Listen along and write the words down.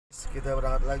guys, kita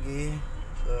berangkat lagi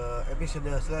ke episode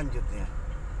selanjutnya.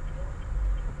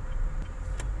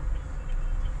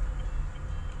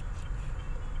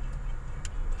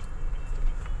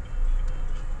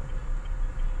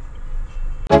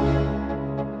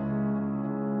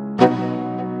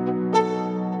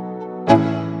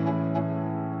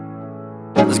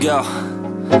 Let's go.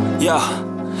 Yo,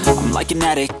 I'm like an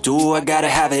addict, do I gotta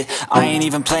have it. I ain't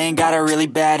even playing, got a really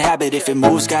bad habit. If it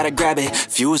moves, gotta grab it,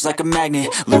 fuse like a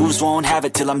magnet. Lose, won't have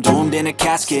it till I'm doomed in a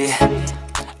casket.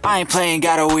 I ain't playing,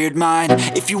 got a weird mind.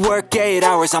 If you work 8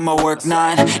 hours, I'ma work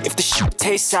 9. If the shit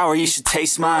tastes sour, you should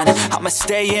taste mine. I'ma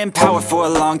stay in power for a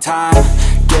long time.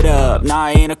 Get up, nah,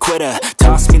 I ain't a quitter.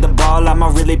 Toss me the ball, I'm a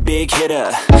really big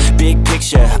hitter. Big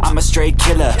picture, I'm a straight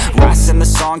killer. Rising the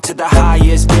song to the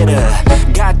highest bidder.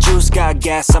 Got juice, got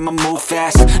gas, I'ma move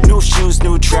fast. New shoes,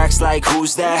 new tracks, like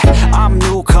who's that? I'm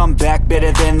new, come back,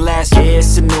 better than last. Yeah,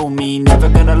 it's a new me, never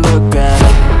gonna look back.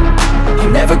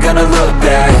 I'm never gonna look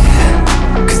back.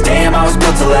 Cause damn, I was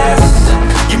built to last.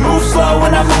 You move slow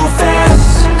and I move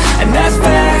fast, and that's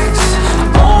facts.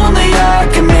 Only I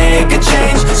can make a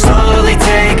change. Slowly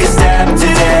take a step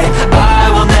today. I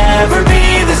will never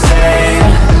be the same.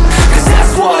 Cause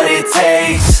that's what it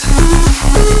takes.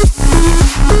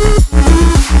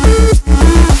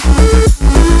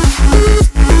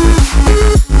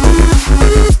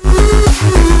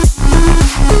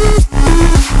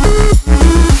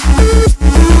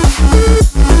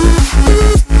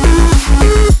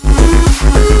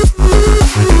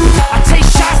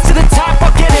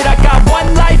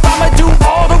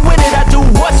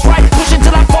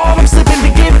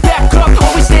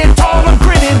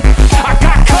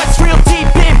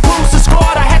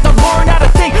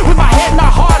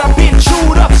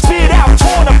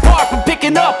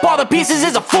 Pieces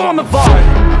is a form of art.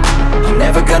 I'm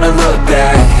never gonna look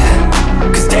back.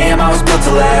 Cause damn, I was built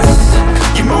to last.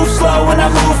 You move slow and I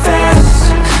move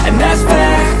fast, and that's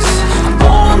facts.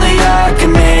 Only I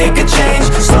can make a change.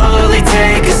 Slowly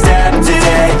take a step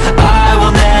today. I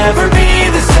will never be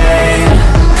the same.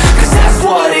 Cause that's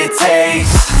what it takes.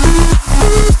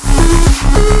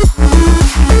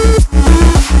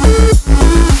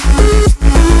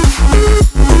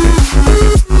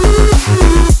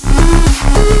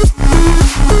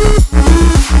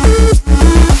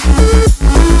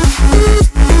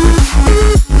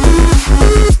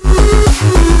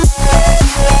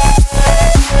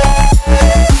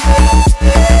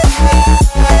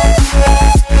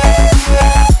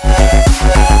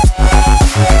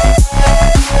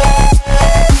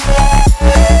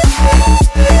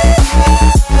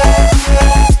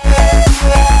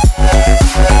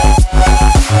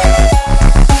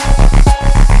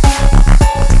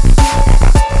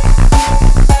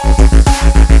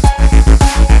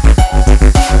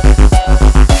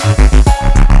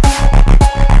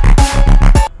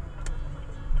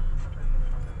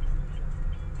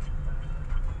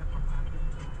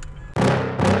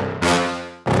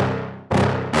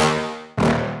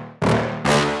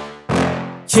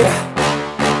 Yeah.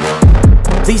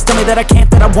 Please tell me that I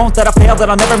can't, that I won't, that I fail, that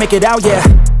I'll never make it out, yeah.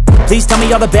 Please tell me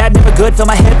all the bad, never good, fill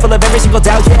my head full of every single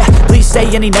doubt, yeah. Please say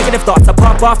any negative thoughts, I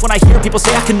pop off when I hear people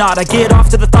say I cannot. I get off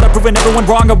to the thought of proving everyone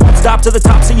wrong. I won't stop to the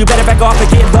top, so you better back off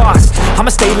and get lost. I'ma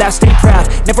stay loud, stay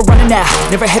proud, never running out,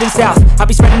 never heading south.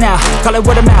 I'll be spreading out, call it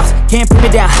word of mouth, can't put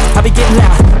me down, I'll be getting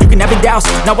loud. You can have it douse,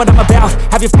 not what I'm about,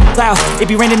 have your cloud,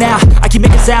 it be raining now. I keep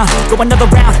making sound, go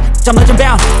another round, I'm legend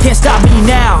bound, can't stop me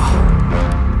now.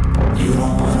 You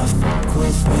don't wanna fuck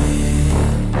with me.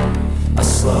 A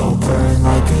slow burn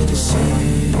like a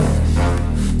disease.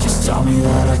 Just tell me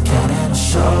that I can and I'll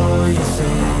show you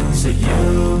things that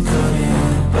you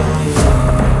couldn't believe.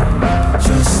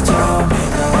 Just tell me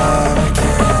that I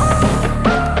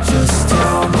can. Just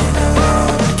tell me that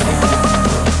I can.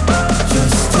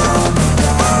 Just tell me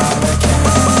that I can.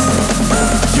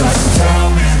 Just tell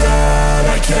me that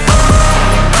I can.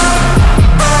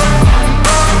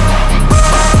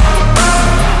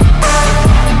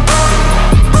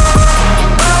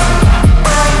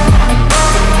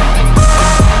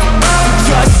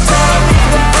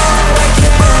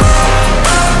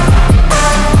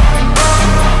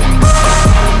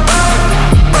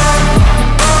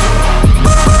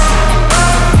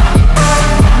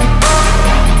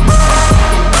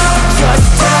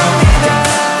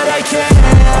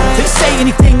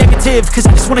 Cause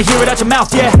I just wanna hear it out your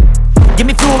mouth, yeah. Give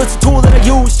me fuel, it's a tool that I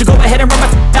use to go ahead and run my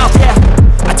mouth, yeah.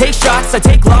 I take shots, I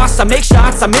take loss, I make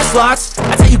shots, I miss lots.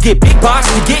 That's how you get big box,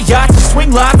 you get yachts, you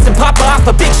swing lots and pop off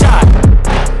a big shot.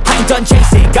 I ain't done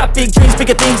chasing, got big dreams,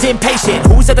 bigger things, impatient.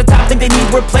 Who's at the top think they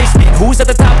need replacement? Who's at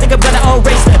the top think I'm gonna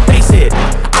erase them? Face it,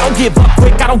 I don't give up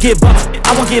quick, I don't give up,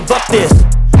 I won't give up this.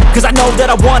 Cause I know that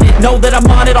I want it, know that I'm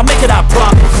on it, I'll make it, I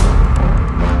promise.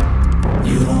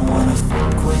 You don't wanna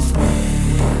fuck with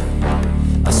me.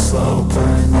 A slow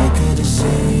burn like a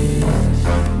disease.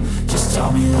 Just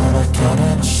tell me that I can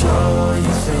and I'll show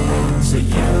you things that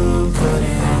you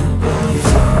couldn't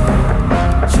believe.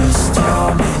 Just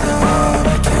tell me that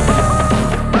I can.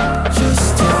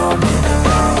 Just tell me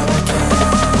that I can.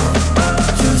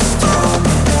 Just tell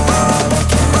me that I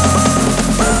can.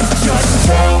 Just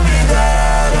tell me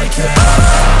that I can.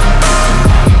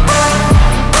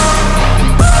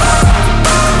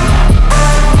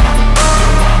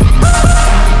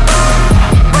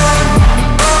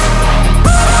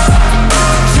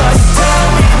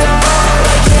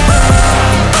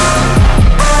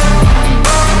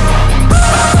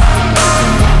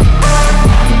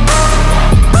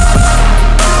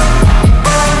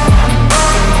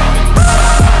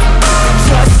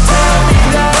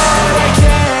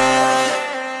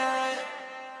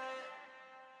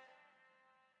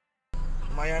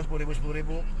 Lumayan 10.000.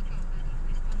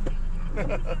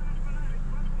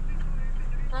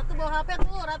 Ratu bawa HP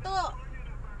tuh, Ratu.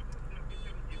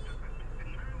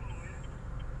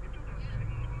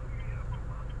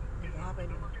 Bawa HP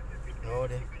ini. Oh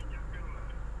deh.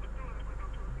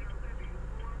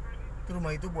 Itu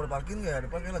rumah itu boleh parkir nggak?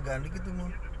 Depan kayak Gandhi gitu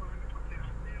mah.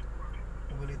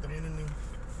 Mobil hitam ini nih.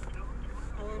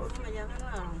 Kalau rumah mah jangan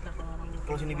lah, ntar kalau orang.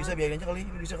 Kalau sini bisa biarin aja kali,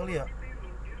 ini bisa kali ya.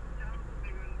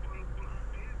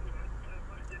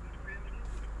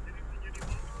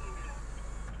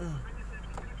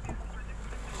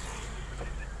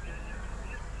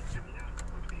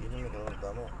 Ini nih kalau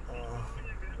pertama,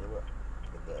 coba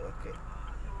kita oke.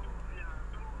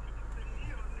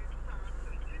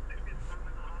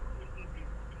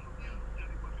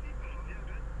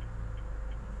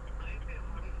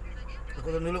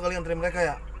 Ikutin dulu kali antri mereka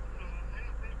ya.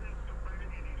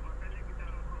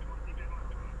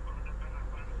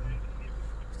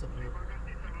 Stop dulu.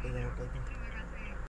 Jangan lagi.